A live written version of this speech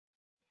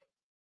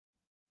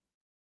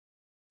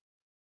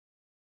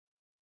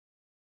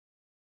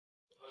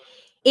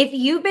If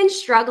you've been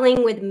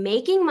struggling with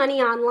making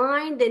money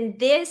online, then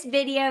this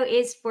video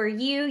is for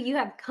you. You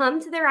have come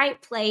to the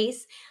right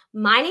place.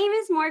 My name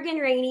is Morgan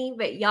Rainey,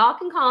 but y'all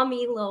can call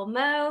me Lil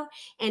Mo.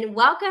 And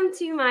welcome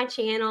to my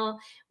channel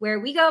where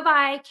we go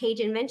by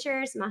Cajun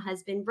Ventures, my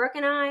husband Brooke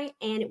and I.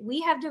 And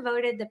we have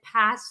devoted the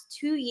past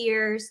 2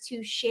 years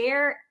to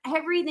share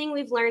everything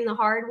we've learned the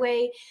hard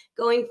way,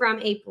 going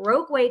from a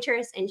broke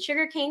waitress and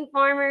sugarcane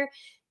farmer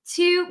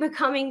to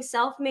becoming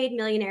self-made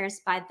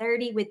millionaires by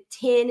 30 with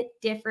 10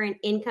 different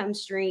income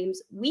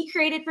streams we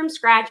created from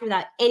scratch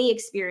without any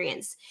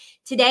experience.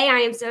 Today, I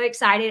am so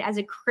excited as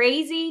a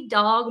crazy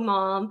dog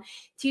mom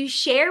to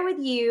share with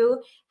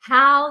you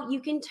how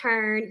you can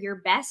turn your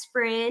best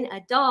friend,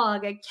 a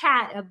dog, a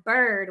cat, a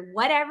bird,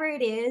 whatever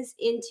it is,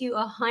 into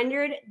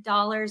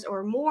 $100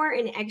 or more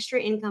in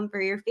extra income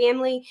for your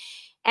family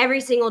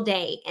every single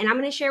day. And I'm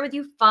going to share with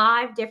you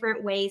 5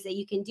 different ways that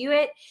you can do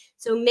it.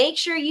 So make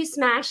sure you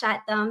smash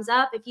that thumbs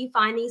up if you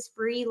find these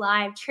free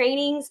live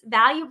trainings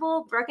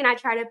valuable. Brooke and I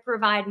try to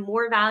provide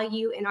more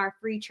value in our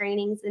free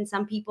trainings than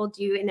some people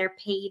do in their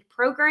paid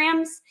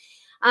programs.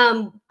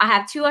 I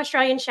have 2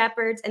 Australian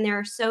Shepherds, and there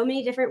are so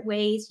many different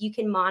ways you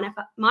can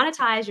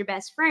monetize your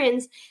best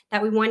friends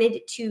that we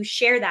wanted to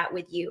share that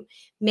with you.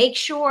 Make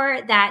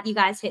sure that you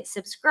guys hit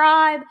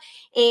subscribe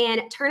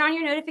and turn on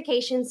your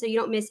notifications so you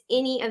don't miss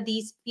any of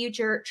these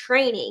future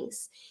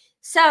trainings.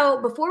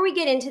 So before we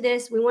get into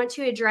this, we want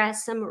to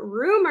address some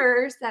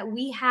rumors that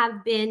we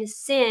have been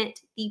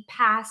sent the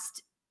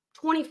past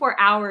 24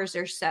 hours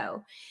or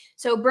so.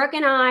 So Brooke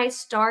and I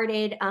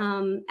started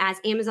as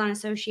Amazon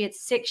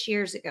associates 6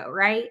 years ago,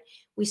 right?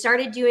 We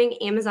started doing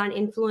Amazon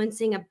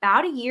influencing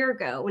about a year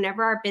ago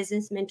whenever our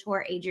business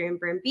mentor, Adrian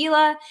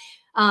Brambila,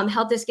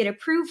 helped us get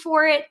approved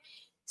for it.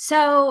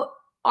 So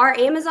our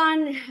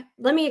Amazon,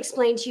 let me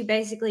explain to you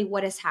basically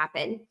what has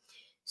happened.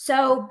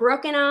 So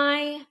Brooke and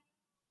I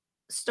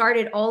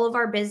started all of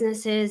our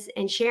businesses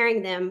and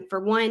sharing them for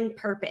one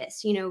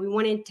purpose. You know, we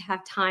wanted to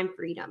have time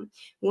freedom.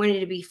 We wanted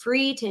to be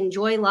free to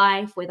enjoy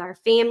life with our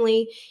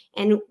family.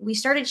 And we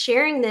started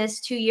sharing this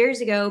 2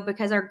 years ago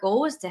because our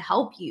goal was to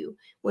help you.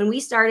 When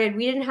we started,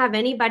 we didn't have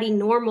anybody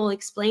normal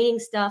explaining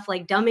stuff,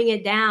 like dumbing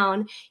it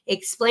down,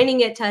 explaining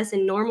it to us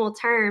in normal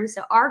terms.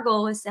 So our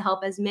goal was to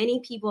help as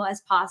many people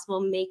as possible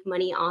make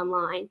money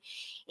online.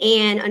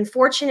 And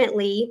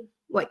unfortunately,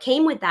 what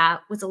came with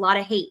that was a lot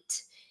of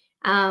hate.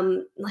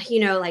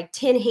 Like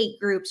 10 hate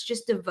groups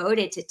just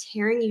devoted to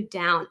tearing you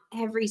down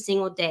every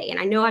single day. And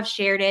I know I've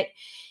shared it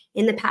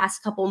in the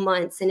past couple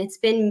months, and it's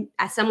been,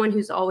 as someone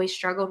who's always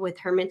struggled with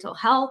her mental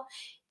health,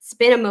 it's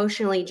been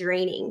emotionally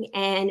draining.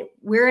 And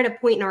we're at a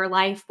point in our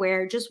life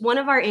where just one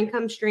of our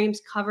income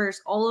streams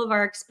covers all of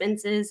our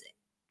expenses.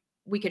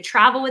 We could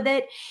travel with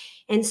it.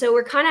 And so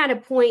we're kind of at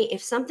a point,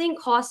 if something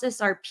costs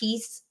us our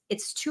peace,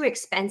 it's too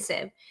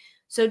expensive.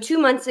 So 2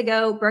 months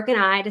ago, Brooke and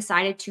I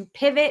decided to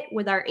pivot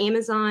with our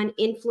Amazon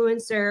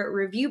influencer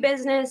review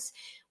business.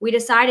 We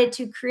decided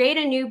to create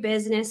a new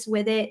business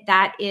with it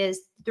that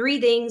is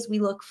 3 things we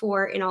look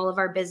for in all of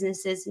our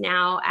businesses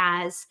now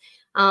as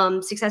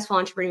successful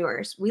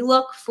entrepreneurs. We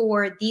look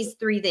for these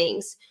 3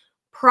 things.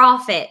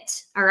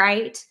 Profit, all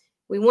right?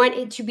 We want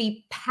it to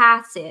be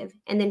passive.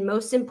 And then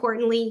most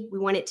importantly, we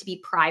want it to be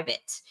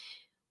private.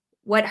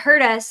 What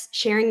hurt us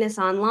sharing this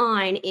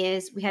online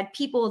is we had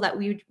people that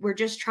we were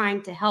just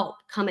trying to help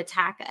come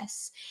attack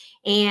us.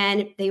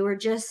 And they were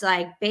just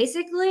like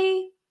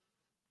basically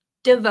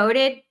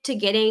devoted to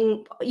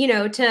getting,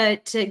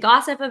 to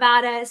gossip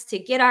about us, to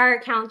get our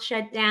account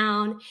shut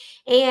down.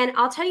 And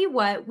I'll tell you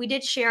what, we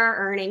did share our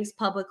earnings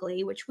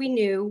publicly, which we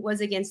knew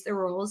was against the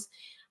rules.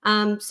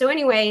 So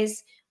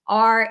anyways,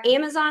 our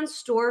Amazon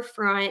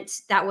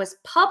storefront that was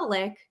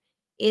public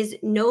is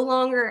no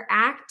longer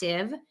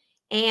active.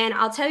 And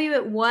I'll tell you,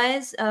 it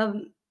was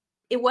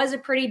a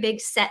pretty big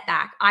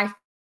setback, I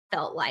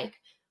felt like.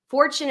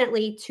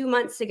 Fortunately, 2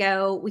 months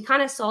ago, we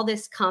kind of saw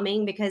this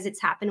coming because it's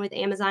happened with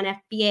Amazon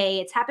FBA.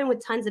 It's happened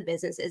with tons of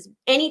businesses.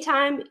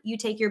 Anytime you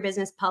take your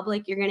business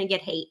public, you're going to get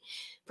hate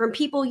from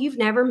people you've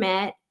never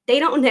met. They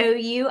don't know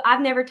you.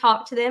 I've never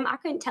talked to them. I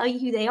couldn't tell you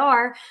who they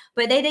are,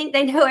 but they think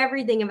they know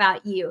everything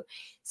about you.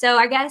 So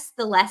I guess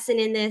the lesson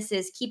in this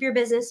is keep your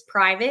business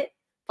private,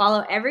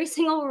 follow every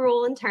single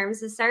rule in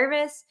terms of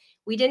service.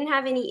 We didn't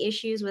have any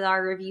issues with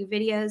our review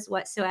videos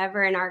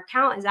whatsoever, and our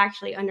account is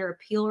actually under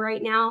appeal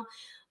right now.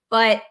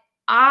 But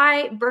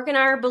Brooke and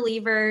I are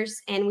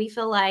believers, and we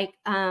feel like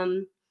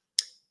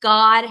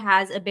God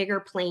has a bigger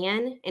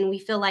plan, and we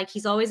feel like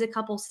he's always a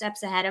couple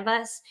steps ahead of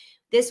us.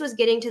 This was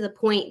getting to the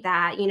point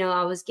that,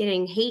 I was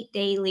getting hate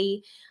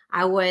daily.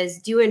 I was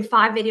doing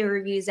 5 video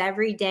reviews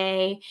every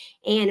day,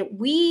 and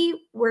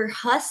we were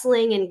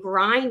hustling and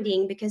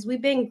grinding because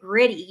we've been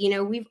gritty.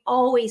 We've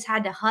always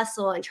had to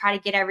hustle and try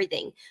to get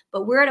everything,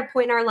 but we're at a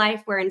point in our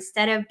life where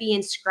instead of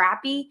being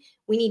scrappy,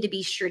 we need to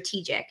be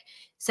strategic.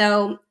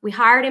 So we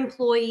hired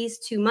employees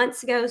 2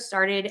 months ago,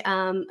 started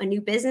a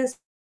new business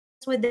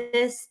with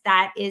this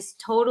that is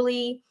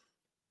totally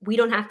we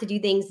don't have to do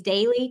things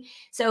daily.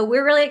 So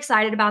we're really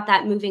excited about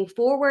that moving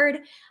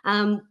forward.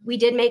 We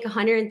did make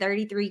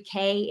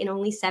 133K in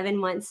only 7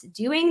 months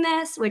doing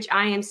this, which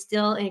I am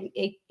still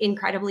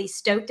incredibly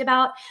stoked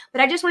about.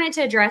 But I just wanted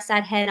to address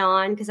that head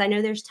on because I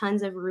know there's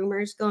tons of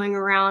rumors going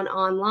around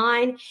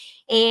online.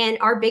 And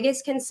our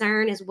biggest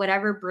concern is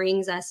whatever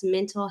brings us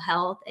mental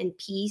health and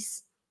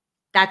peace.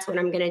 That's what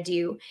I'm going to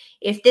do.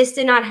 If this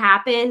did not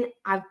happen,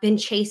 I've been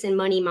chasing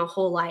money my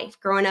whole life.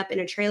 Growing up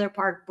in a trailer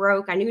park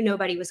broke, I knew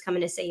nobody was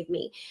coming to save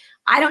me.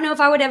 I don't know if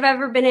I would have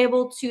ever been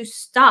able to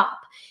stop.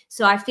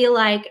 So I feel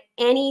like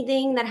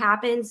anything that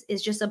happens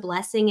is just a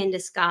blessing in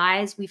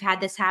disguise. We've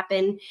had this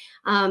happen.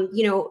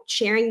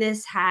 Sharing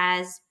this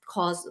has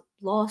caused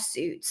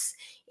lawsuits.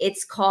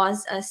 It's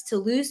caused us to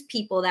lose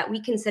people that we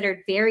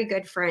considered very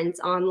good friends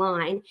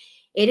online.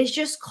 It has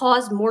just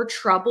caused more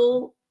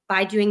trouble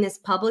by doing this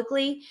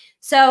publicly.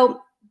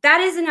 So that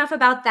is enough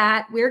about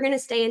that. We're going to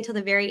stay until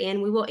the very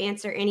end. We will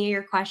answer any of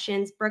your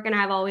questions. Brooke and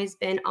I have always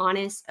been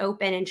honest,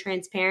 open, and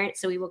transparent,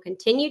 so we will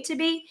continue to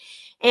be.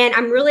 And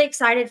I'm really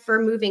excited for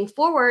moving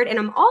forward. And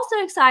I'm also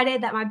excited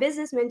that my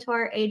business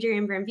mentor,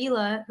 Adrienne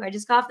Brambilla, who I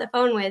just got off the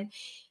phone with,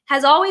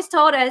 has always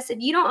told us, if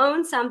you don't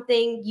own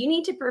something, you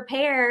need to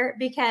prepare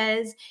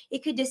because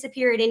it could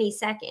disappear at any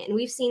second.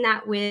 We've seen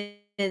that with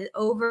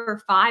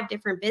over 5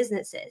 different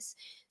businesses.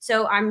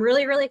 So I'm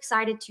really, really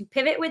excited to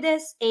pivot with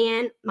this.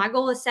 And my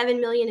goal is 7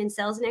 million in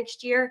sales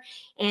next year.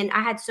 And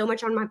I had so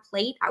much on my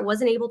plate. I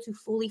wasn't able to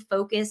fully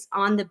focus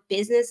on the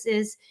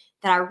businesses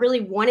that I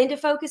really wanted to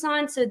focus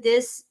on. So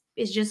this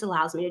just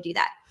allows me to do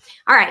that.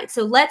 All right.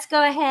 So let's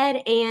go ahead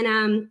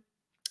and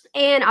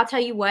I'll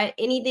tell you what,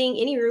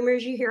 any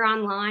rumors you hear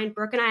online,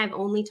 Brooke and I have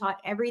only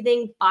taught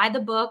everything by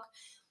the book.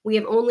 We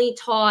have only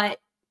taught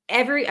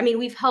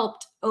we've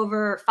helped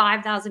over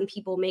 5,000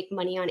 people make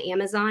money on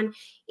Amazon.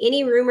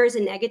 Any rumors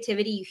and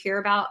negativity you hear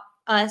about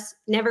us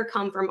never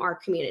come from our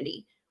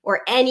community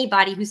or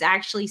anybody who's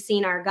actually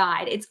seen our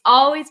guide. It's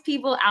always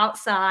people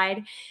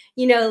outside,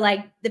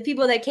 like the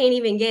people that can't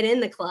even get in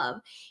the club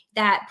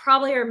that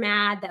probably are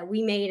mad that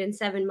we made in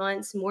 7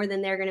 months more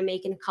than they're going to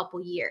make in a couple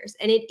years.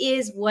 And it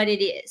is what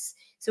it is.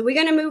 So we're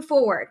going to move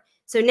forward.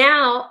 So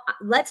now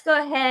let's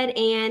go ahead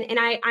and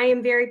I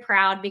am very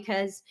proud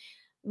because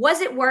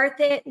was it worth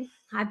it?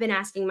 I've been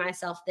asking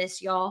myself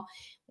this, y'all.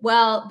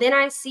 Well, then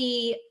I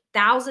see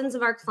thousands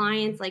of our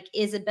clients like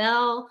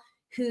Isabel,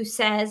 who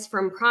says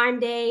from Prime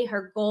Day,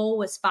 her goal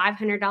was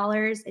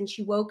 $500 and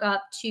she woke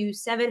up to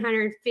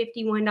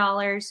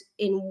 $751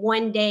 in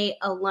 1 day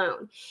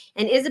alone.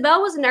 And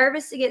Isabel was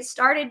nervous to get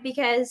started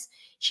because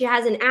she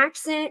has an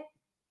accent.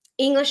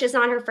 English is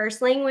not her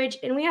first language.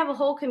 And we have a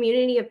whole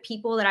community of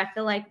people that I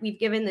feel like we've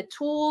given the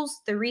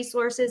tools, the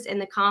resources, and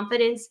the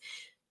confidence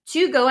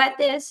to go at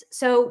this.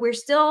 So we're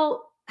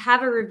still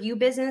have a review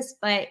business,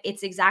 but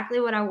it's exactly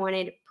what I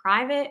wanted: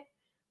 private,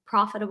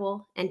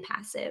 profitable, and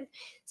passive.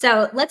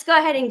 So let's go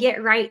ahead and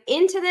get right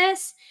into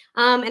this.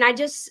 And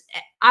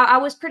I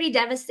was pretty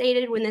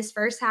devastated when this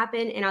first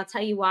happened. And I'll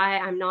tell you why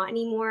I'm not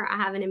anymore. I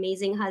have an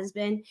amazing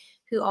husband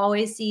who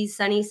always sees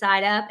sunny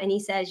side up. And he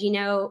says,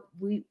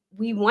 we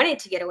wanted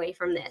to get away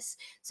from this.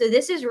 So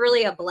this is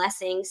really a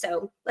blessing.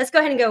 So let's go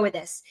ahead and go with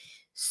this.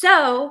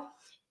 So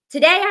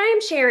today I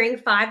am sharing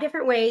 5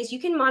 different ways you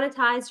can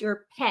monetize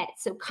your pet.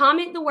 So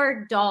comment the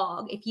word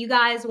dog if you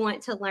guys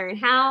want to learn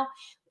how.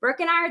 Brooke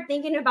and I are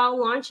thinking about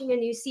launching a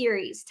new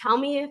series. Tell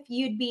me if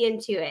you'd be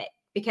into it,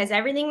 because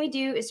everything we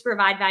do is to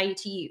provide value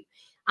to you.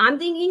 I'm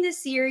thinking the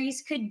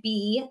series could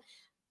be,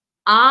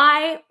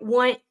 I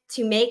want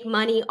to make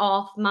money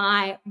off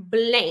my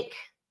blank,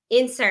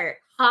 insert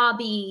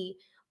hobby,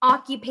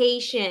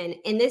 occupation.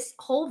 And this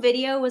whole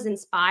video was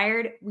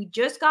inspired. We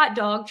just got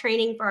dog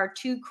training for our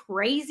 2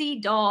 crazy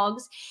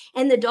dogs.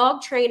 And the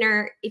dog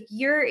trainer, if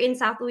you're in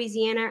South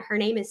Louisiana,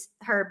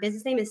 her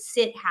business name is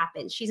Sit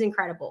Happens. She's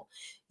incredible.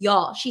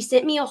 Y'all, she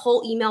sent me a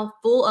whole email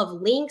full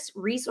of links,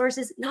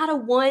 resources. Not a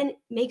one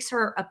makes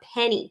her a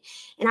penny.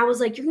 And I was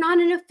like, you're not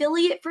an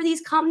affiliate for these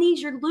companies.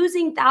 You're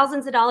losing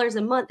thousands of dollars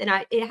a month. And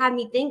it had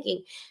me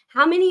thinking,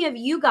 how many of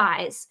you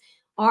guys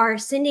are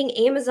sending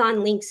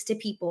Amazon links to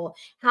people?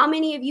 How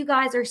many of you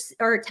guys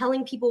are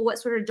telling people what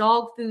sort of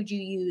dog food you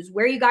use,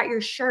 where you got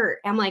your shirt?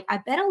 I'm like, I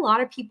bet a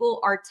lot of people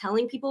are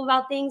telling people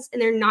about things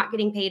and they're not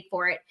getting paid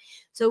for it.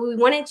 So we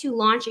wanted to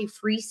launch a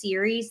free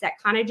series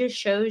that kind of just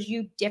shows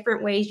you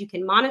different ways you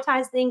can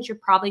monetize things you're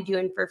probably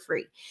doing for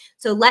free.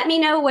 So let me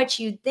know what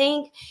you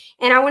think.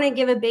 And I want to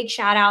give a big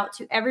shout out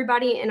to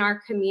everybody in our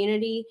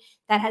community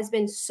that has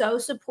been so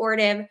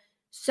supportive,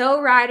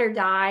 so ride or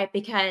die,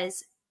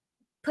 because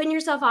putting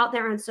yourself out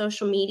there on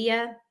social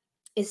media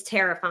is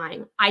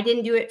terrifying. I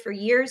didn't do it for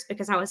years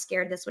because I was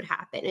scared this would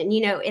happen. And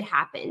it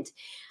happened.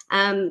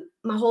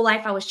 My whole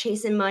life I was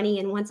chasing money.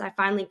 And once I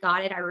finally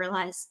got it, I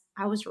realized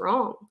I was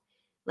wrong.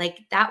 Like,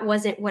 that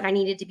wasn't what I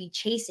needed to be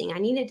chasing. I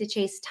needed to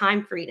chase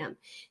time freedom,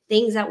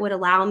 things that would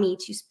allow me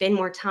to spend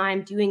more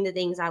time doing the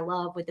things I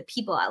love with the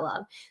people I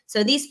love.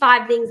 So these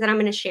 5 things that I'm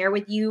going to share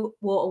with you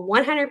will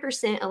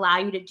 100% allow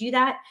you to do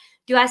that.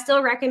 Do I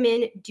still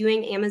recommend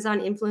doing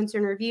Amazon influencer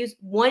and reviews?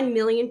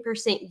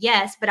 1,000,000%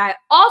 yes. But I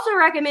also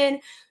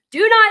recommend do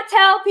not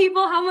tell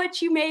people how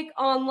much you make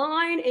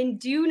online, and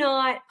do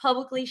not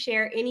publicly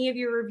share any of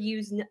your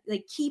reviews.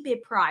 Like, keep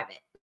it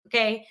private.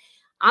 Okay.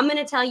 I'm going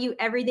to tell you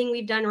everything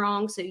we've done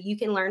wrong so you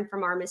can learn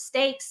from our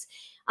mistakes.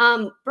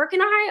 Brooke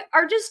and I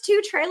are just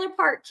two trailer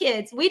park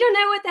kids. We don't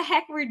know what the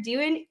heck we're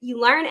doing. You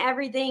learn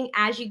everything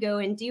as you go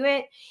and do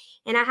it.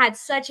 And I had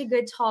such a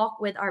good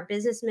talk with our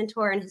business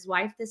mentor and his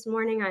wife this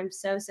morning. I'm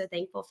so, so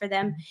thankful for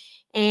them.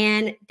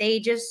 And they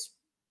just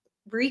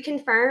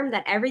reconfirmed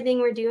that everything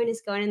we're doing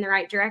is going in the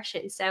right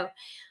direction. So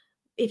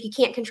if you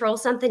can't control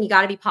something, you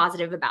got to be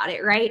positive about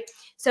it, right?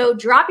 So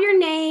drop your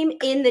name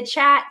in the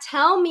chat.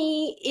 Tell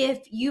me if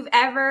you've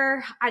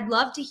ever, I'd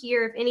love to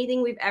hear if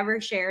anything we've ever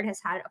shared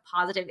has had a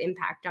positive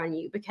impact on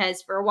you,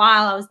 because for a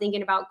while I was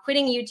thinking about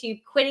quitting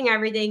YouTube, quitting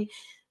everything,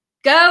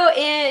 go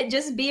in,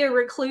 just be a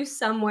recluse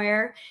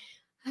somewhere.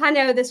 I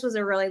know this was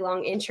a really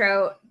long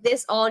intro.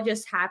 This all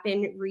just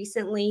happened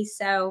recently.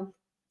 So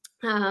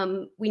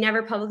we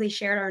never publicly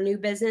shared our new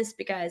business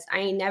because I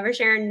ain't never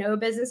sharing no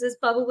businesses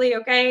publicly.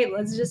 Okay,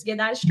 let's just get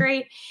that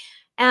straight.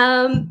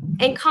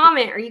 And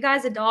comment, are you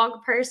guys a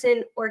dog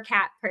person or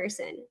cat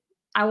person?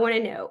 I want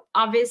to know.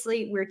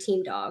 Obviously, we're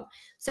team dog.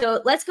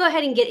 So let's go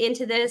ahead and get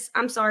into this.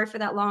 I'm sorry for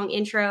that long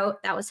intro.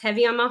 That was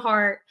heavy on my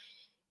heart.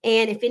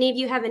 And if any of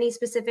you have any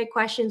specific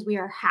questions, we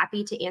are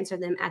happy to answer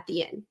them at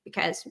the end,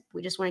 because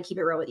we just want to keep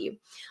it real with you.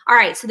 All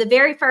right. So the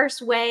very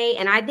first way,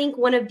 and I think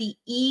one of the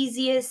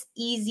easiest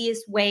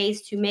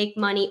ways to make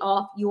money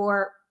off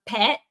your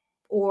pet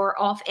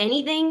or off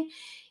anything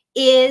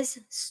is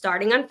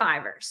starting on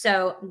Fiverr.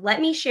 So let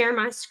me share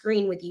my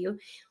screen with you.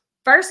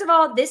 First of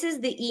all, this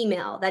is the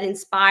email that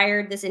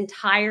inspired this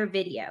entire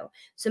video.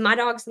 So my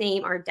dog's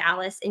name are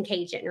Dallas and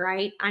Cajun,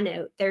 right? I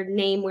know their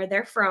name, where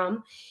they're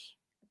from.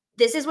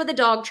 This is what the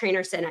dog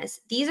trainer sent us.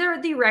 These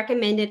are the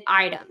recommended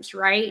items,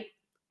 right?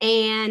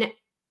 And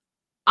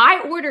I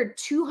ordered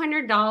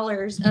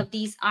 $200 of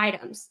these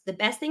items. The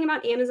best thing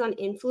about Amazon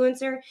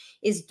Influencer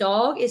is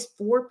dog is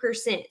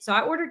 4%. So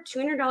I ordered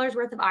 $200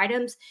 worth of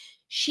items.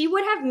 She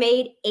would have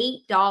made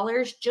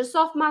 $8 just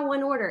off my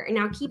one order. And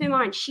now keep in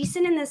mind, she's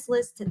sending this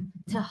list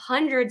to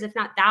hundreds, if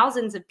not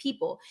thousands of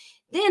people.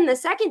 Then the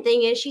second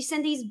thing is she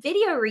sent these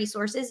video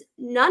resources.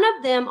 None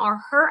of them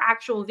are her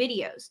actual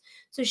videos.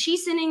 So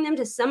she's sending them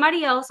to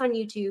somebody else on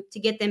YouTube to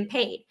get them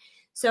paid.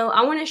 So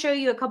I want to show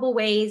you a couple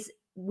ways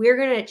we're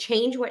going to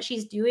change what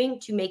she's doing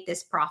to make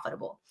this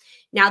profitable.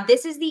 Now,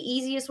 this is the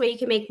easiest way you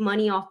can make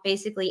money off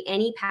basically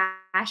any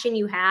passion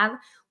you have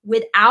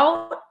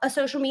without a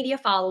social media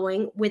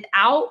following,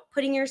 without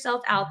putting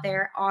yourself out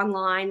there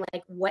online,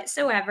 like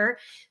whatsoever.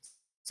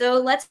 So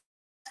let's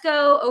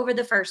go over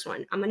the first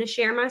one. I'm going to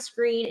share my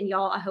screen, and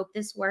y'all, I hope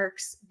this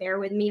works. Bear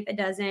with me if it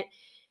doesn't.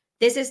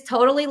 This is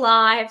totally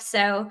live.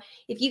 So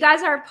if you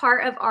guys are a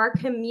part of our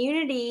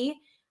community,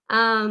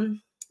 I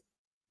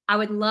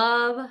would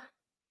love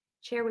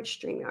share which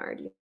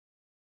StreamYard you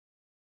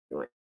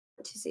want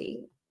to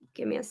see.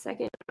 Give me a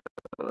second.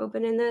 I'm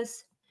opening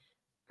this.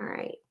 All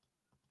right.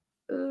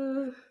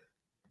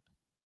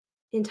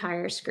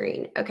 Entire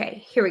screen.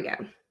 Okay, here we go.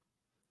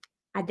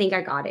 I think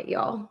I got it,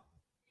 y'all.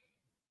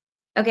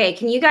 Okay,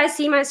 can you guys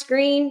see my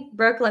screen?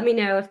 Brooke, let me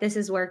know if this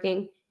is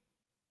working.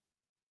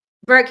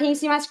 Brooke, can you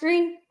see my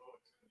screen?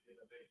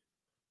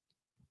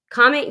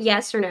 Comment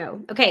yes or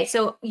no. Okay,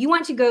 so you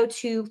want to go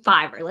to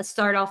Fiverr. Let's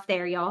start off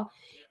there, y'all.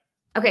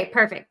 Okay,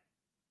 perfect.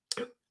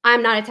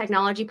 I'm not a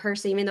technology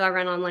person, even though I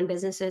run online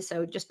businesses,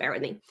 so just bear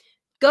with me.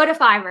 Go to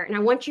Fiverr, and I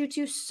want you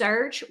to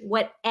search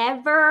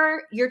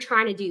whatever you're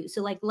trying to do.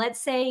 So like,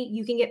 let's say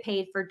you can get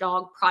paid for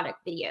dog product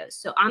videos.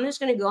 So I'm just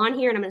going to go on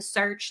here and I'm going to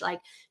search like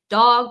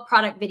dog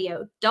product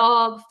video,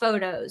 dog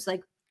photos,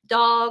 like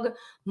dog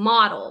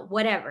model,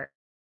 whatever.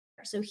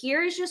 So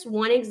here's just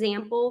one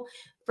example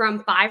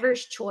from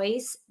Fiverr's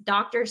Choice,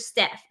 Dr.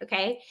 Steph.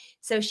 Okay.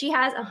 So she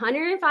has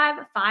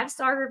 105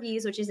 5-star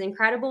reviews, which is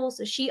incredible.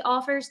 So she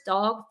offers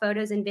dog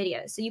photos and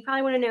videos. So you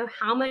probably want to know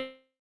how much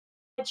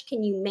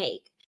can you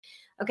make?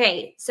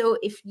 Okay, so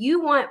if you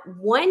want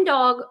one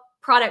dog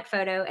product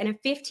photo and a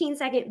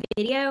 15-second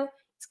video,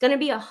 it's going to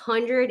be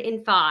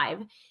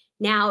 105.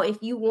 Now, if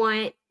you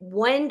want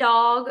one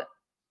dog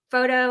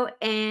photo,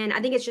 and I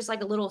think it's just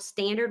like a little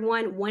standard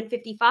one,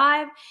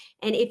 155.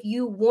 And if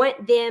you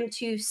want them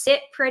to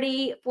sit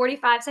pretty,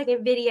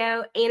 45-second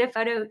video and a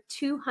photo,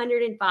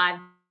 $205.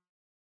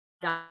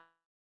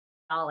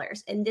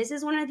 And this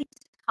is one of the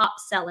top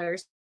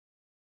sellers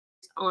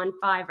on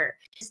Fiverr.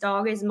 This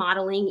dog is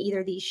modeling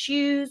either these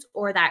shoes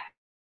or that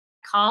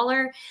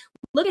collar.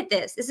 Look at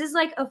this. This is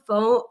like a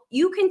phone.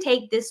 You can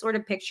take this sort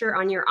of picture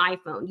on your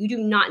iPhone. You do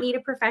not need a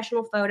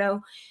professional photo.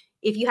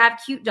 If you have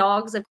cute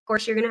dogs, of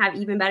course, you're going to have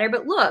even better.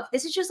 But look,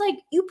 this is just like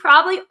you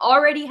probably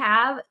already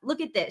have. Look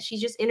at this.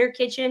 She's just in her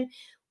kitchen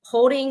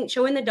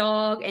showing the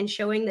dog and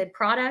showing the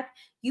product.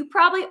 You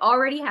probably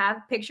already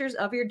have pictures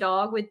of your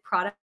dog with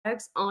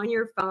products on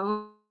your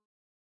phone.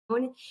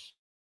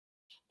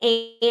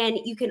 And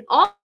you can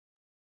also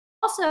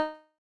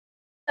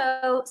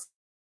sell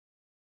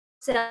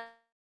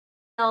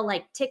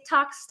like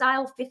TikTok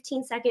style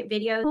 15-second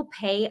videos. Will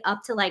pay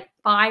up to like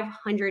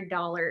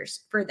 $500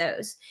 for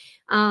those.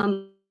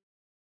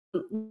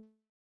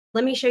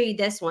 Let me show you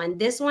this one.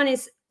 This one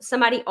is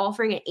somebody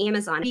offering at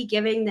Amazon, be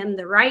giving them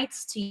the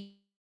rights to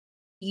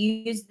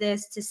use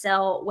this to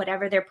sell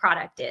whatever their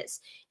product is.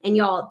 And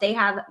y'all, they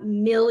have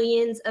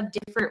millions of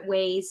different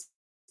ways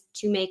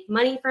to make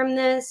money from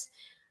this.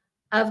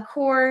 Of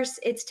course,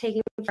 it's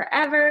taking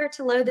forever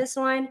to load this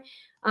one.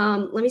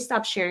 Let me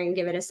stop sharing and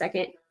give it a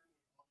second.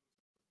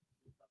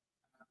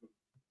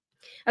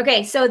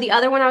 Okay, so the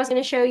other one I was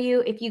going to show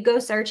you, if you go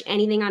search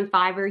anything on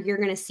Fiverr, you're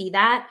going to see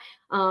that.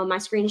 My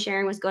screen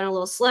sharing was going a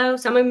little slow,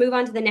 so I'm going to move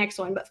on to the next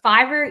one. But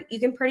Fiverr, you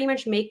can pretty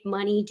much make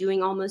money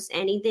doing almost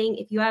anything.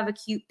 If you have a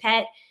cute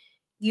pet,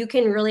 you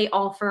can really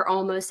offer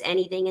almost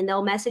anything, and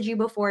they'll message you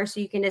before so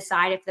you can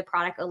decide if the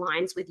product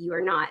aligns with you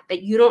or not.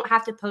 But you don't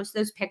have to post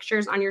those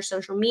pictures on your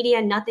social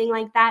media, nothing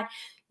like that.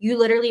 You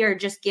literally are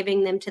just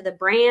giving them to the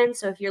brand.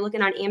 So if you're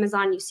looking on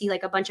Amazon, you see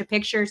like a bunch of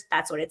pictures,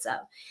 that's what it's of.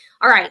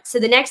 All right, so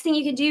the next thing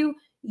you can do,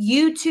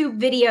 YouTube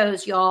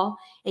videos, y'all.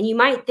 And you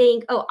might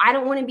think, oh, I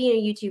don't want to be in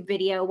a YouTube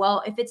video.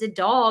 Well, if it's a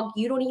dog,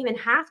 you don't even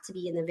have to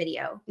be in the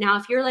video. Now,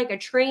 if you're like a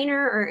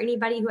trainer or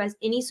anybody who has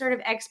any sort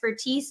of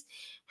expertise,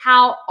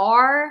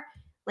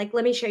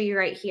 let me show you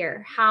right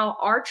here, how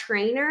our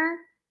trainer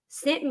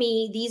sent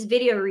me these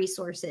video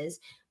resources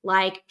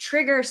like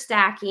trigger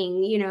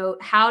stacking, you know,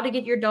 how to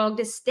get your dog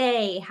to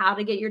stay, how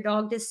to get your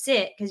dog to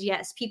sit, because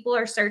yes, people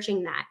are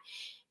searching that.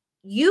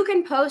 You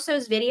can post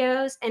those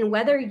videos, and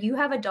whether you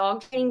have a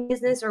dog training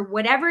business or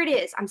whatever it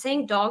is, I'm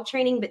saying dog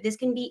training, but this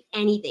can be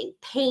anything,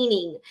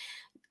 painting,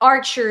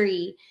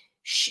 archery,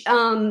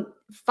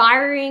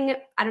 firing.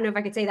 I don't know if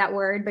I could say that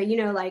word, but you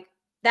know, like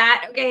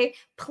that. Okay.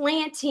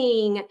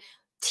 Planting,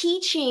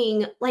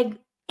 teaching, like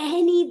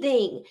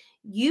anything.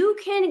 You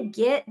can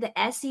get the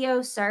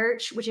SEO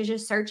search, which is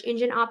just search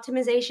engine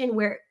optimization,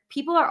 where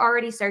people are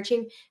already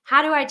searching,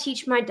 how do I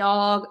teach my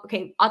dog?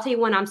 Okay, I'll tell you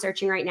one I'm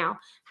searching right now.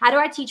 How do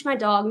I teach my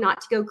dog not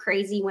to go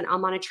crazy when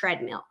I'm on a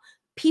treadmill?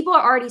 People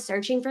are already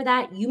searching for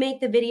that. You make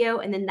the video,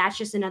 and then that's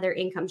just another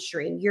income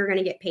stream you're going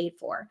to get paid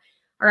for.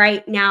 All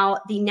right, now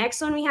the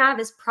next one we have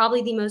is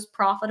probably the most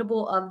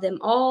profitable of them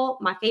all.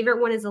 My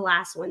favorite one is the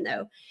last one,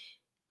 though.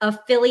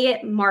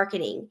 Affiliate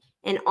marketing.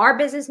 And our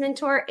business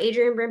mentor,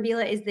 Adrian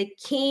Brambila, is the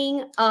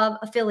king of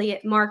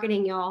affiliate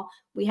marketing, y'all.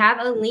 We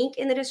have a link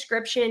in the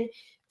description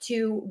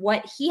to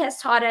what he has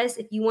taught us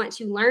if you want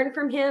to learn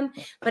from him.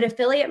 But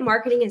affiliate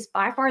marketing is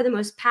by far the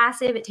most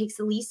passive. It takes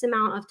the least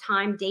amount of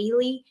time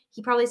daily.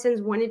 He probably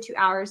spends 1 to 2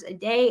 hours a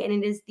day, and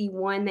it is the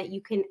one that you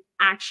can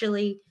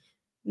actually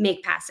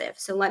make passive.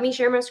 So let me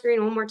share my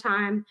screen one more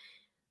time.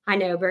 I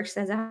know Burke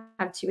says I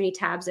have too many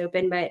tabs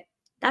open, but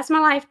that's my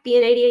life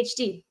being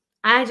ADHD.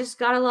 I just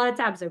got a lot of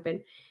tabs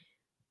open.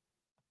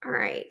 All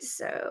right,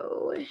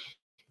 so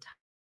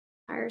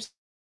entire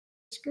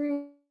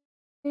screen.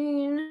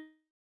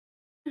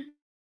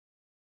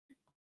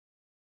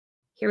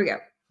 Here we go.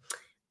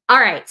 All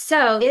right,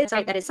 so it's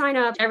like that is sign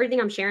up. Everything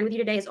I'm sharing with you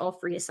today is all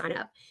free to sign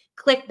up.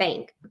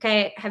 ClickBank,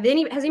 okay? Has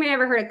anybody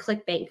ever heard of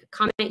ClickBank?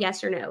 Comment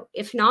yes or no.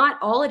 If not,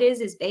 all it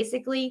is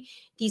basically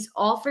these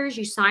offers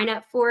you sign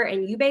up for,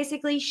 and you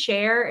basically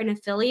share an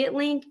affiliate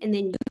link, and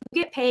then you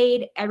get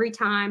paid every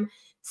time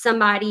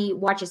somebody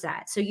watches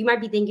that. So you might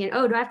be thinking,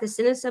 oh, do I have to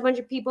send this to a bunch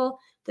of people?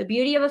 The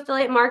beauty of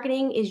affiliate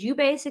marketing is you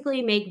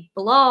basically make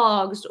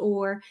blogs,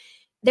 or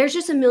there's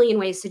just a million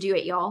ways to do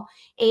it, y'all.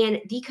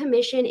 And the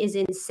commission is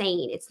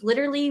insane. It's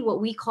literally what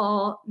we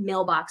call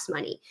mailbox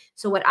money.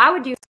 So what I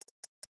would do,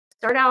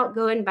 start out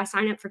going by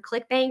signing up for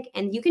ClickBank,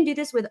 and you can do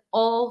this with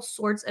all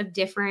sorts of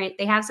different,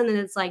 they have something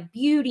that's like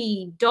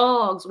beauty,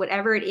 dogs,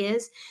 whatever it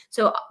is.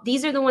 So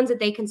these are the ones that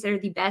they consider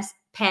the best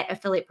pet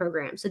affiliate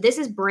program. So this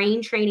is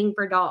brain training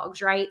for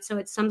dogs, right? So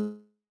it's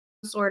some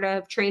sort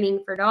of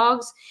training for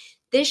dogs.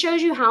 This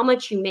shows you how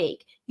much you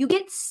make. You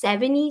get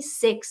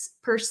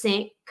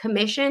 76%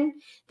 commission.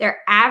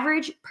 Their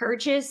average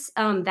purchase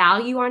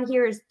value on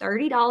here is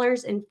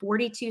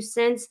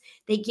 $30.42.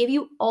 They give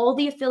you all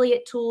the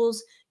affiliate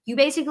tools. You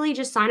basically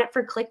just sign up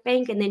for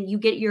ClickBank, and then you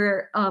get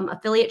your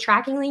affiliate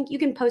tracking link. You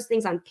can post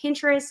things on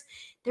Pinterest.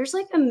 There's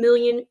like a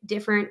million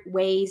different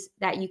ways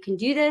that you can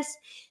do this.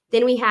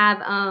 Then we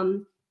have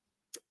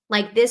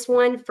like this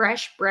one,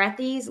 Fresh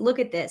Breathies. Look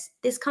at this.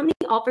 This company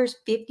offers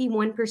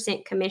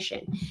 51%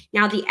 commission.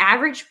 Now, the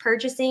average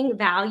purchasing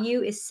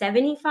value is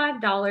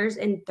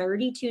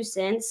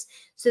 $75.32.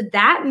 So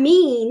that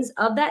means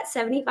of that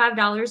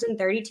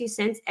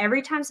 $75.32,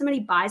 every time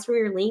somebody buys from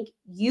your link,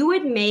 you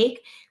would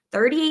make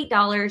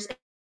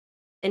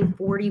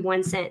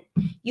 $38.41.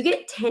 You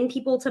get 10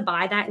 people to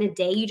buy that in a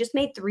day. You just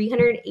made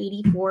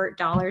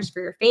 $384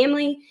 for your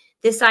family.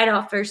 This site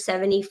offers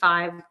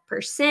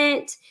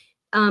 75%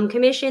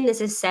 commission. This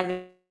is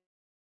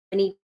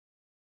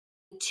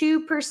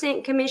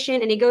 72%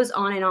 commission, and it goes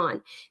on and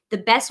on. The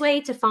best way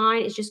to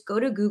find is just go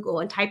to Google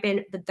and type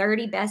in the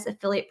 30 best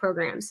affiliate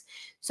programs.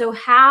 So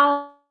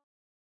how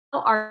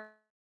our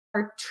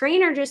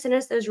trainer just sent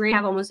us those rings,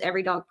 have almost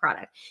every dog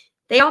product.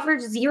 They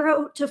offered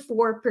 0 to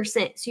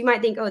 4%. So you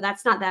might think, oh,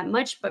 that's not that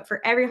much, but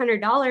for every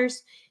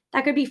 $100,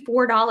 that could be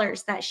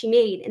 $4 that she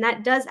made, and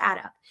that does add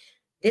up.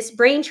 This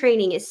brain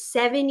training is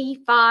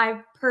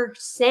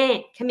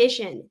 75%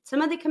 commission.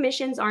 Some of the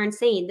commissions are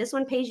insane. This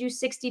one pays you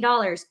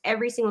 $60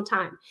 every single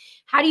time.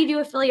 How do you do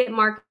affiliate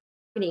marketing?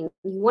 You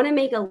want to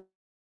make a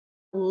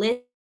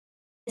listicle.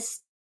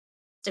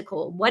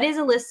 What is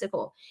a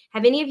listicle?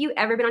 Have any of you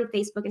ever been on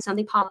Facebook and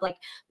something popped like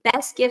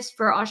best gifts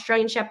for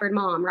Australian Shepherd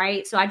mom,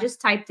 right? So I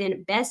just typed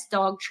in best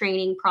dog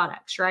training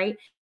products, right?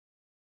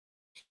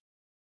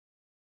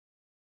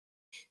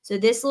 So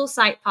this little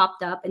site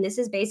popped up, and this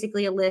is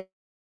basically a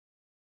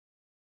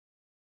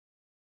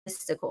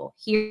listicle.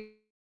 Here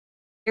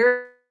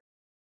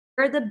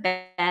are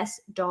the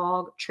best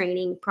dog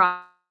training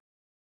products,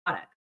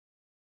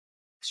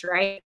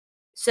 right?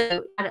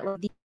 So,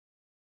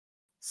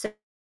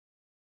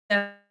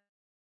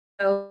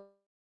 so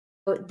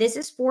this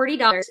is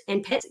 $40,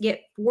 and pets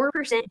get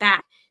 4%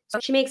 back. So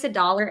she makes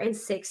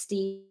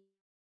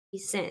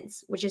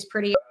 $1.60, which is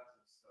pretty.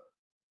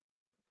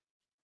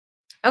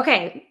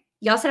 Okay,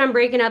 y'all said I'm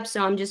breaking up,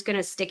 so I'm just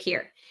gonna stick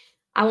here.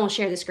 I won't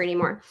share the screen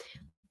anymore.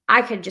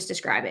 I could just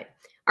describe it.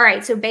 All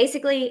right, so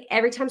basically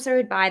every time someone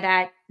would buy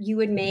that, you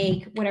would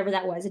make whatever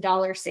that was,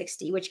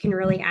 $1.60, which can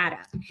really add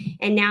up.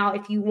 And now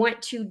if you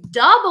want to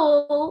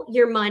double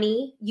your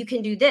money, you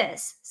can do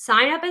this.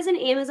 Sign up as an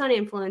Amazon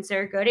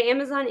influencer. Go to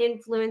Amazon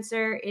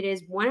Influencer. It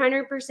is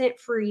 100%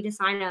 free to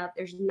sign up.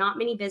 There's not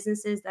many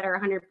businesses that are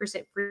 100%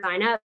 free to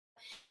sign up.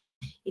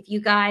 If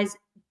you guys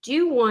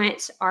do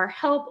want our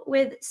help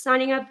with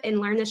signing up and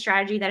learn the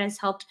strategy that has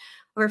helped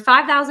over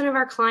 5,000 of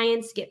our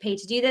clients get paid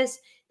to do this,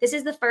 this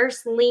is the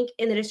first link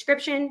in the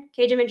description,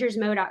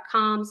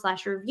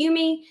 cageadventuresmo.com/review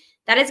me.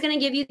 That is going to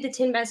give you the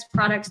 10 best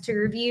products to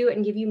review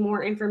and give you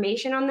more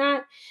information on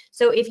that.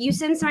 So if you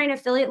send somebody an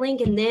affiliate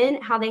link and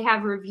then how they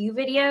have review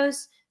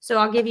videos. So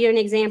I'll give you an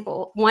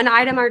example. One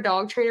item our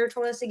dog trainer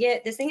told us to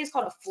get, this thing is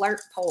called a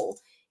flirt pole.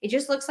 It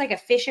just looks like a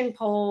fishing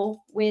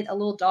pole with a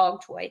little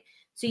dog toy.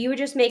 So you would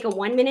just make a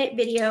 1-minute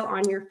video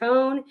on your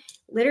phone,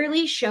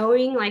 literally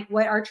showing like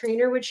what our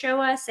trainer would show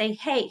us. Say,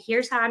 hey,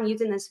 here's how I'm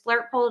using this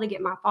flirt pole to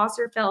get my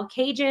foster fell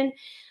Cajun,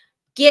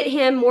 get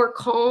him more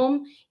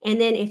calm. And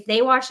then if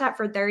they watch that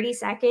for 30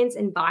 seconds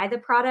and buy the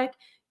product,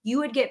 you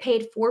would get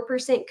paid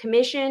 4%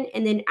 commission.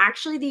 And then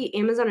actually the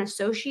Amazon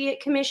associate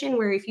commission,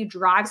 where if you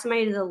drive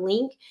somebody to the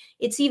link,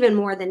 it's even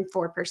more than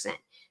 4%.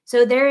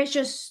 So there is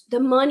just, the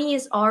money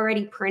is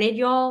already printed,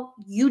 y'all.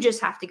 You just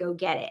have to go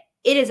get it.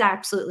 It is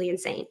absolutely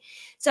insane.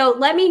 So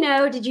let me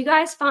know, did you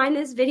guys find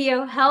this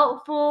video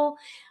helpful?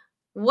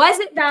 Was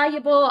it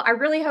valuable? I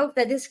really hope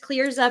that this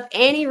clears up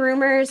any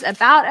rumors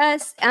about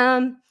us.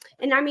 And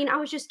I mean, I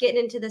was just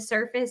getting into the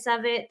surface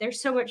of it.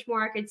 There's so much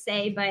more I could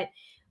say, but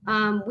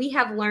we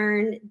have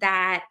learned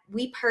that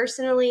we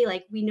personally,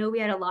 like, we know we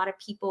had a lot of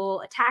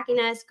people attacking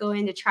us,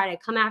 going to try to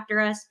come after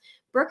us.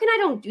 Brooke and I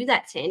don't do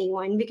that to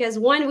anyone because,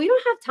 one, we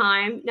don't have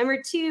time.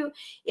 Number two,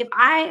 if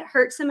I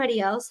hurt somebody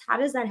else, how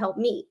does that help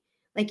me?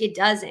 Like, it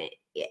doesn't.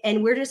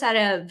 And we're just at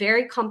a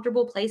very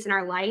comfortable place in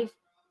our life.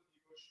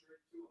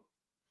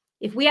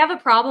 If we have a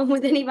problem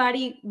with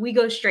anybody, we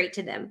go straight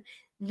to them.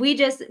 We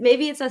just,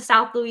 maybe it's a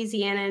South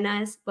Louisiana in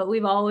us, but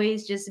we've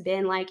always just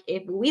been like,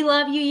 if we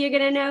love you, you're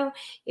going to know.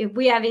 If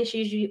we have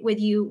issues with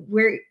you,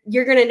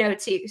 you're going to know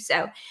too.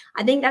 So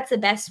I think that's the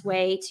best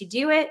way to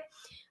do it.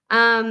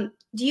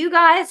 Do you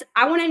guys,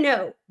 I want to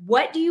know,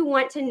 what do you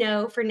want to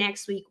know for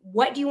next week?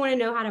 What do you want to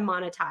know how to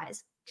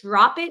monetize?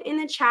 Drop it in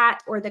the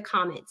chat or the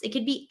comments. It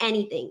could be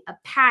anything, a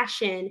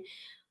passion.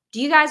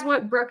 Do you guys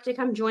want Brooke to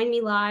come join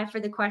me live for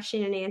the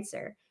question and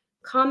answer?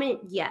 Comment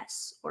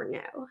yes or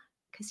no,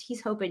 because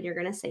he's hoping you're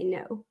going to say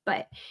no.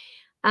 But,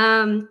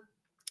 and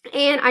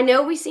I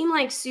know we seem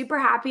like super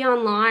happy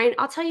online.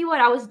 I'll tell you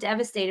what, I was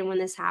devastated when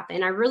this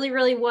happened. I really,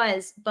 really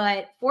was.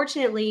 But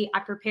fortunately, I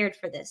prepared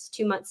for this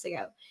 2 months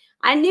ago.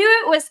 I knew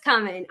it was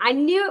coming. I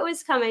knew it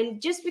was coming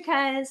just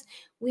because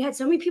we had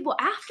so many people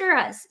after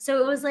us.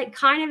 So it was like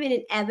kind of an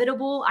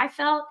inevitable, I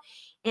felt.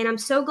 And I'm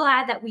so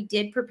glad that we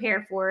did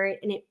prepare for it.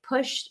 And it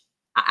pushed.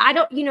 I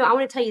don't, I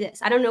want to tell you this.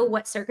 I don't know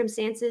what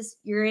circumstances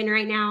you're in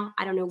right now.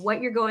 I don't know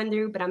what you're going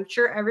through, but I'm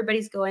sure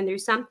everybody's going through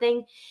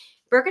something.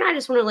 Brooke and I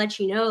just want to let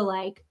you know,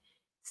 like,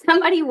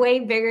 somebody way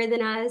bigger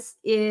than us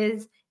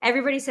is,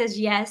 everybody says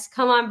yes.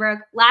 Come on,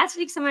 Brooke. Last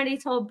week, somebody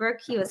told Brooke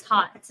he was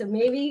hot. So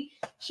maybe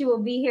she will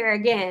be here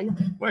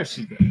again. Where's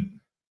she been?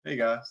 Hey,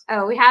 guys.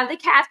 Oh, we have the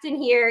captain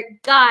here.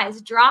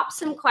 Guys, drop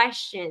some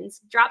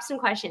questions. Drop some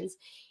questions.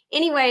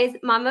 Anyways,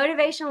 my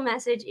motivational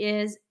message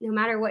is, no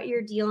matter what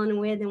you're dealing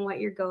with and what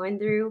you're going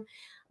through,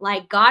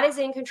 like, God is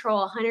in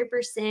control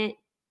 100%.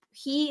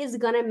 He is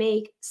going to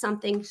make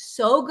something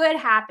so good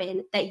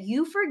happen that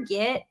you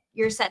forget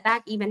your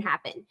setback even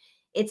happened.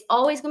 It's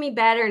always going to be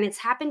better. And it's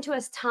happened to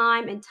us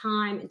time and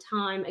time and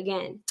time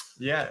again.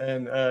 Yeah.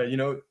 And,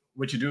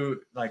 what you do,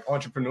 like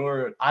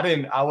entrepreneur,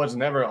 I was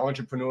never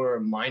entrepreneur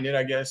minded,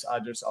 I guess. I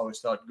just always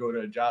thought go to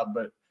a job.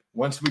 But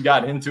once we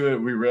got into it,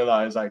 we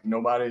realized like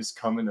nobody's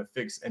coming to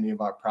fix any of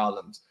our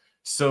problems.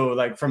 So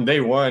like from day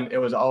one, it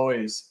was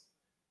always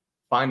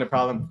find the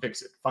problem,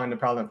 fix it, find the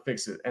problem,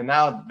 fix it. And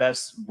now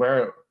that's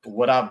where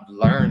what I've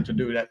learned to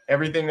do, that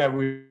everything that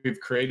we've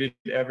created,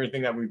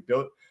 everything that we've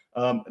built,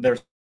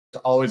 there's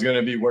always going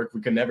to be work.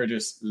 We can never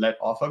just let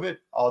off of it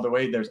all the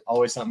way. There's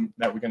always something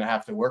that we're going to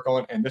have to work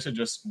on. And this is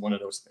just one of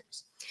those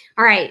things.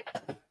 All right.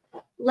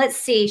 Let's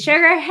see.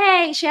 Sugar,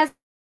 hey, she has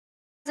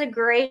a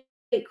great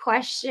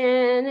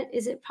question.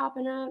 Is it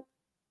popping up?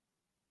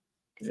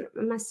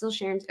 Am I still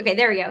sharing? Okay,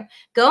 there we go.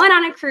 Going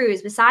on a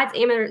cruise besides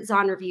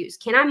Amazon reviews,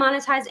 can I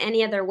monetize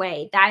any other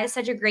way? That is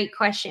such a great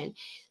question.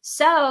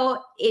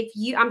 So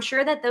I'm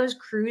sure that those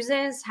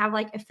cruises have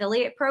like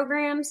affiliate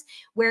programs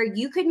where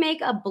you could make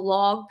a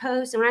blog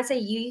post. And when I say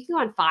you can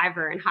go on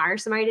Fiverr and hire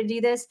somebody to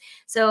do this.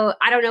 So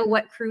I don't know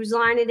what cruise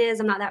line it is.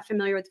 I'm not that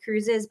familiar with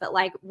cruises, but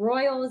like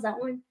Royal, is that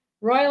one?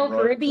 Royal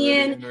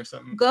Caribbean or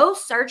something. Go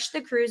search the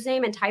cruise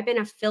name and type in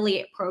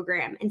affiliate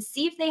program and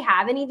see if they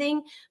have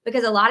anything,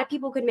 because a lot of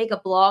people could make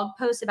a blog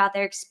post about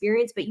their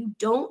experience, but you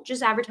don't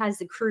just advertise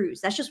the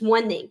cruise. That's just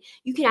one thing.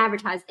 You can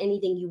advertise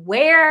anything you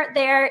wear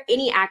there,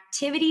 any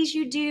activities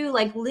you do,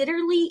 like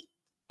literally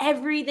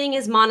everything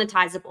is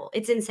monetizable.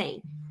 It's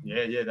insane.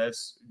 Yeah,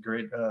 that's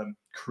great.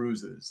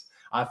 Cruises.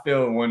 I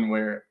feel one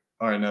way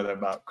or another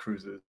about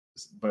cruises,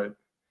 but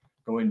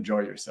go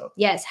enjoy yourself.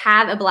 Yes,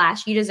 have a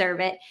blast. You deserve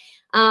it.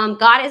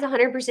 God is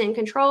 100% in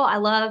control. I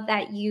love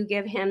that you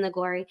give him the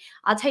glory.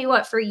 I'll tell you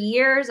what, for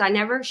years, I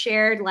never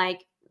shared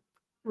like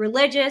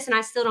religious, and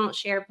I still don't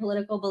share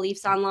political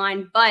beliefs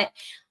online, but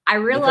I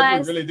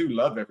realized because we really do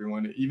love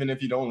everyone. Even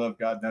if you don't love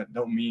God, that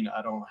don't mean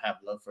I don't have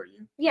love for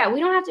you. Yeah, we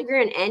don't have to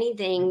agree on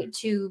anything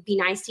to be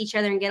nice to each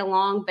other and get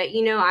along. But,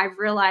 you know, I've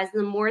realized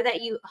the more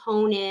that you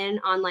hone in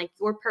on like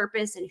your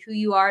purpose and who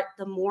you are,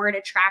 the more it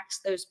attracts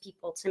those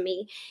people to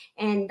me.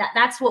 And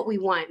that's what we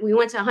want. We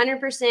want to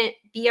 100%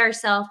 be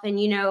ourselves.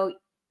 And, you know,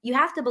 you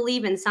have to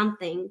believe in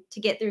something to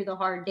get through the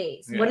hard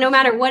days, but no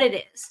matter what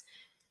it is.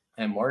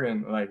 And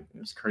Morgan, like,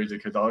 it's crazy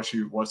because all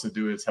she wants to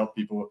do is help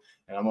people.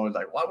 And I'm always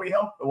like, why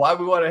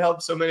we want to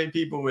help so many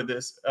people with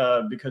this?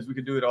 Because we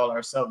could do it all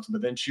ourselves.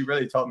 But then she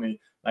really taught me,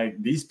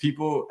 like, these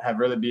people have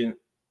really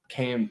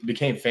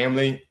became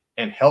family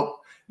and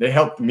they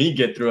helped me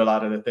get through a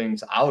lot of the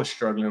things I was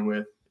struggling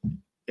with,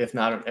 if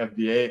not an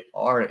FBA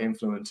or an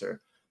influencer.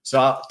 So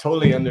I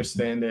totally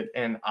understand it.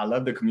 And I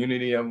love the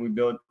community that we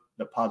built,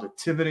 the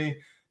positivity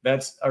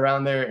that's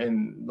around there.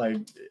 And like,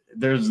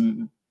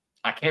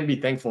 I can't be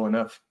thankful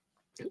enough.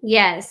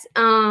 Yes.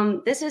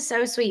 This is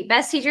so sweet.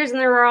 Best teachers in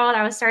the world.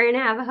 I was starting to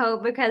have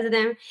hope because of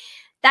them.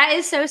 That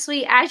is so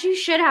sweet. As you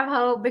should have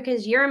hope,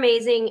 because you're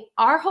amazing.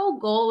 Our whole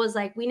goal was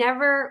like,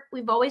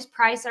 we've always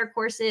priced our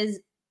courses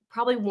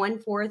probably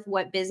 1/4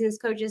 what business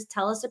coaches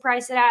tell us to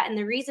price it at. And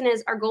the reason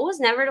is our goal was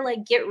never to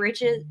like get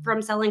rich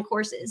from selling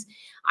courses.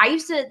 I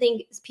used to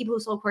think people who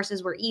sold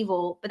courses were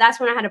evil, but that's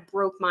when I had a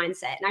broke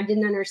mindset and I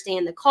didn't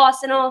understand the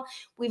cost and all.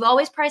 We've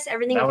always priced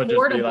everything affordable. That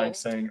would just be like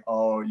saying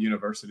all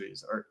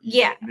universities are evil.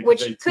 Yeah,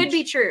 which could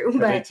be true.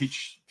 But they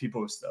teach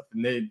people stuff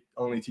and they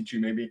only teach you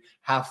maybe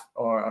half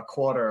or a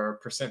quarter or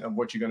 % of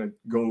what you're going to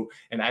go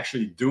and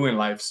actually do in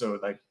life. So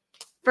like,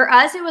 for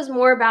us, it was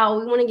more about,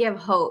 we want to give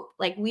hope.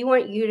 Like, we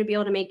want you to be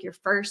able to make your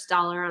first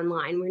dollar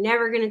online. We're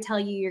never going to tell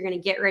you you're going to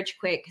get rich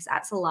quick, because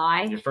that's a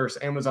lie. Your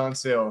first Amazon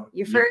sale.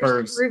 Your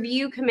first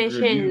review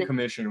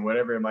commission.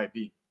 Whatever it might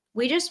be.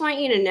 We just want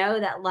you to know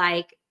that,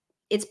 like,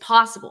 it's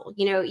possible.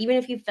 You know, even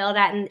if you failed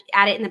at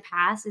it in the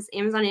past as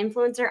Amazon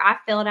influencer, I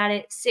failed at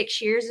it 6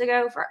 years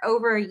ago for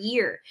over a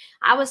year.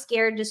 I was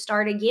scared to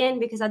start again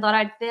because I thought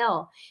I'd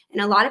fail.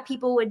 And a lot of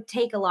people would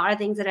take a lot of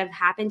things that have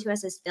happened to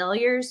us as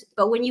failures.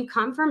 But when you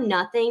come from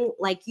nothing,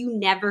 like, you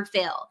never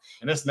fail.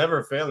 And it's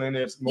never failing.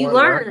 It's more you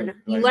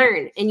learn. You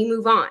learn and you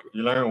move on.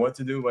 You learn what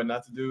to do, what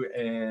not to do,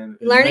 and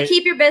you learn to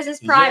keep your business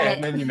private. Yeah,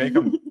 and then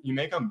you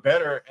make them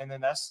better. And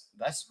then that's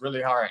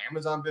really how our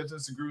Amazon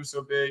business grew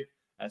so big.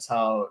 That's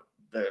how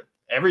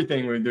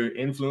everything we do,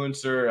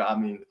 influencer, I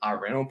mean, our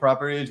rental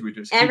properties, we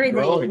just keep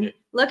growing it.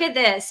 Look at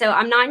this. So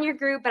I'm not in your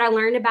group, but I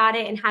learned about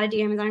it and how to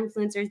do Amazon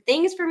influencer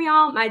things from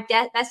y'all. My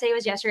best day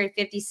was yesterday at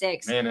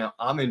 56. Man,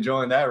 I'm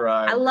enjoying that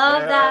ride. I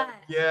love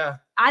that. Yeah.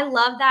 I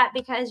love that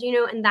because, you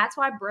know, and that's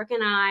why Brooke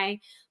and I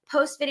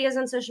post videos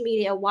on social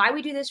media, why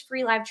we do this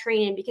free live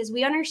training, because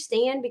we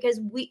understand,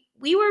 because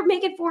we were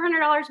making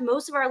 $400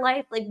 most of our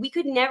life. Like, we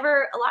could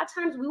never, a lot of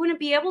times we wouldn't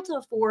be able to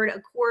afford a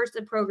course,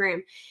 a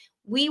program.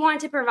 We want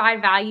to provide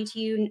value to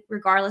you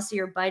regardless of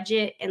your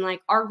budget. And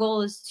like, our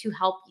goal is to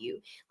help you.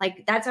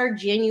 Like, that's our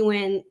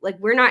genuine, like,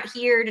 we're not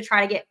here to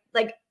try to get,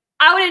 like,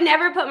 I would have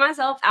never put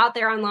myself out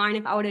there online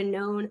if I would have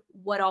known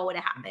what all would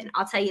have happened.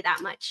 I'll tell you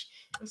that much.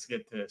 Let's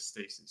get to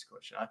Stacy's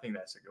question. I think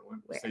that's a good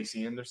one.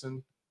 Stacy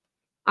Anderson.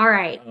 All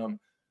right.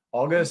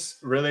 August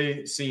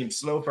really seems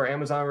slow for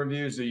Amazon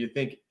reviews. Do you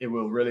think it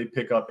will really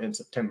pick up in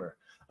September?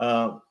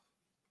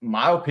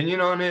 My opinion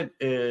on it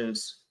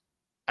is,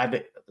 at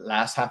the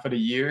last half of the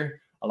year,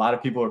 a lot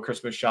of people are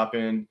Christmas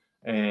shopping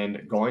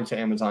and going to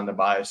Amazon to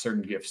buy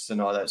certain gifts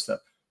and all that stuff.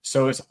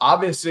 So it's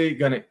obviously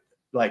going to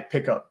like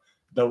pick up.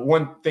 The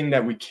one thing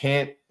that we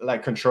can't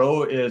like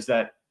control is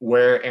that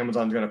where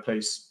Amazon's going to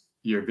place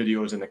your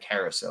videos in the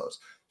carousels.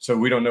 So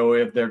we don't know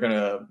if they're going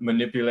to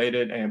manipulate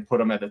it and put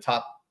them at the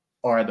top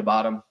or at the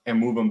bottom and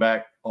move them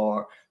back,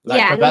 or like,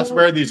 Yeah, that's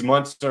where these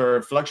months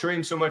are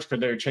fluctuating so much, because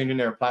they're changing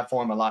their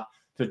platform a lot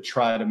to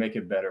try to make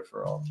it better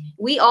for all.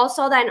 We all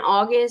saw that in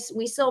August.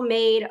 We still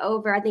made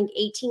over, I think,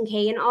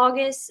 18K in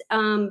August.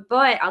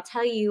 But I'll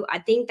tell you, I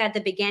think that at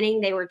the beginning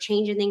they were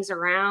changing things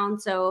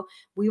around. So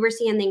we were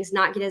seeing things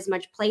not get as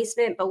much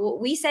placement. But what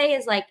we say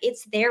is, like,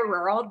 it's their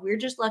world. We're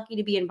just lucky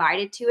to be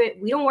invited to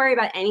it. We don't worry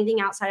about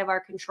anything outside of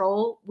our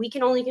control. We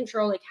can only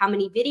control like how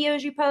many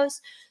videos you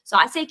post. So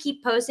I say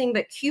keep posting,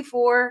 but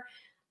Q4,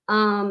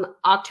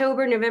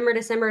 October, November,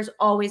 December is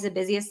always the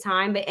busiest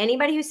time. But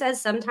anybody who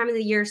says sometime of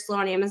the year is slow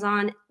on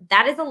Amazon,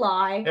 that is a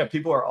lie. Yeah,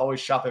 people are always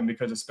shopping,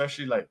 because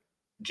especially like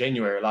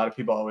January, a lot of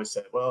people always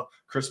say, well,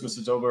 Christmas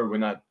is over, we're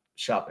not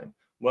shopping.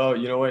 Well,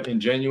 you know what? In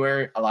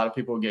January, a lot of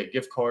people get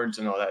gift cards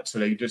and all that, so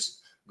they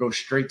just go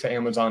straight to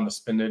Amazon to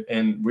spend it.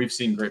 And we've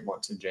seen great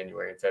months in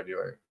January and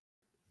February.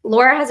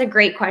 Laura has a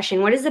great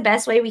question. What is the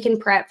best way we can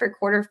prep for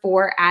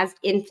Q4 as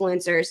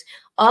influencers?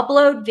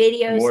 Upload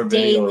videos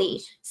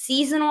daily,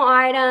 seasonal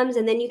items,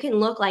 and then you can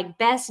look like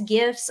best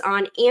gifts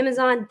on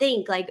Amazon.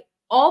 Think like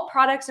all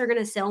products are going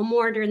to sell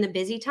more during the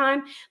busy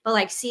time, but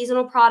like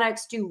seasonal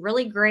products do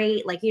really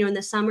great. Like, you know, in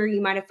the summer,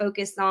 you might have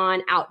focused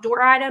on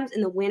outdoor items.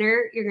 In the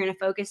winter, you're going to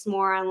focus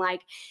more on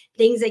like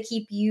things that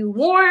keep you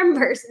warm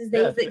versus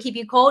things that keep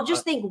you cold.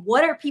 Just think,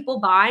 what are people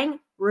buying?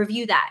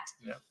 Review that.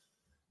 Yeah.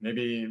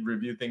 Maybe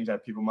review things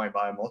that people might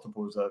buy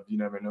multiples of. You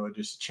never know.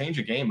 Just change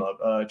a game up.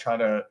 Try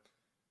to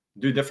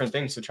do different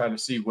things to try to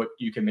see what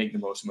you can make the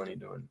most money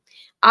doing.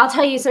 I'll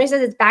tell you, somebody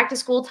says it's back to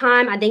school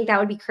time. I think that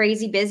would be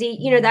crazy busy.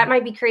 You know, that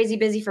might be crazy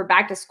busy for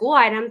back to school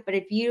items, but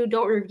if you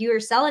don't review or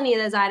sell any of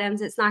those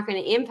items, it's not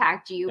going to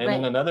impact you. And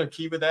then another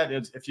key with that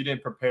is, if you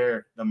didn't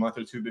prepare the month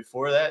or two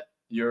before that,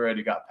 you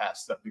already got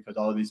passed up, because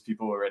all of these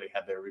people already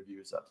had their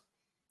reviews up.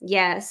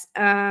 Yes.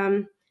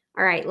 All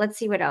right. Let's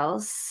see what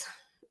else.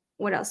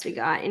 What else we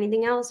got?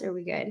 Anything else? Or are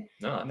we good?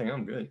 No, I think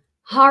I'm good.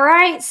 All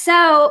right.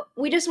 So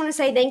we just want to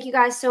say thank you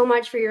guys so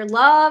much for your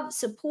love,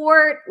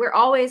 support. We're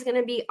always going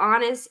to be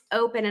honest,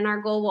 open, and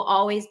our goal will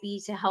always be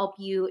to help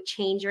you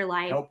change your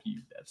life. Help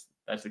you.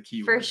 That's the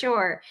key for word.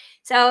 Sure.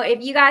 So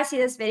if you guys see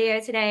this video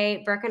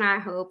today, Brooke and I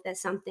hope that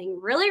something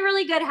really,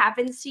 really good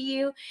happens to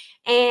you.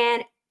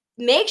 And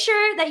make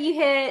sure that you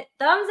hit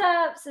thumbs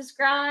up,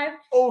 subscribe.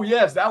 Oh,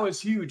 yes. That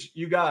was huge.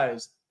 You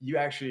guys, you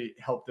actually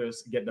helped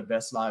us get the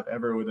best live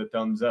ever with a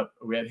thumbs up.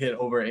 We had hit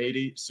over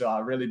 80. So I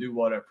really do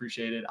want to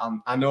appreciate it.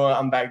 I know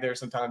I'm back there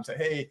sometimes say,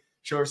 hey,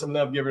 show her some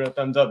love, give her a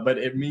thumbs up. But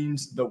it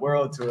means the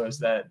world to us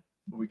that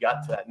we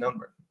got to that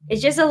number.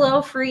 It's just a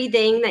little free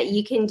thing that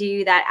you can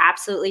do that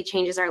absolutely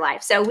changes our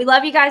life. So we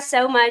love you guys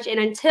so much. And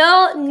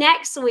until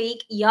next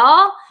week,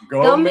 y'all,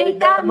 go make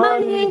that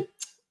money.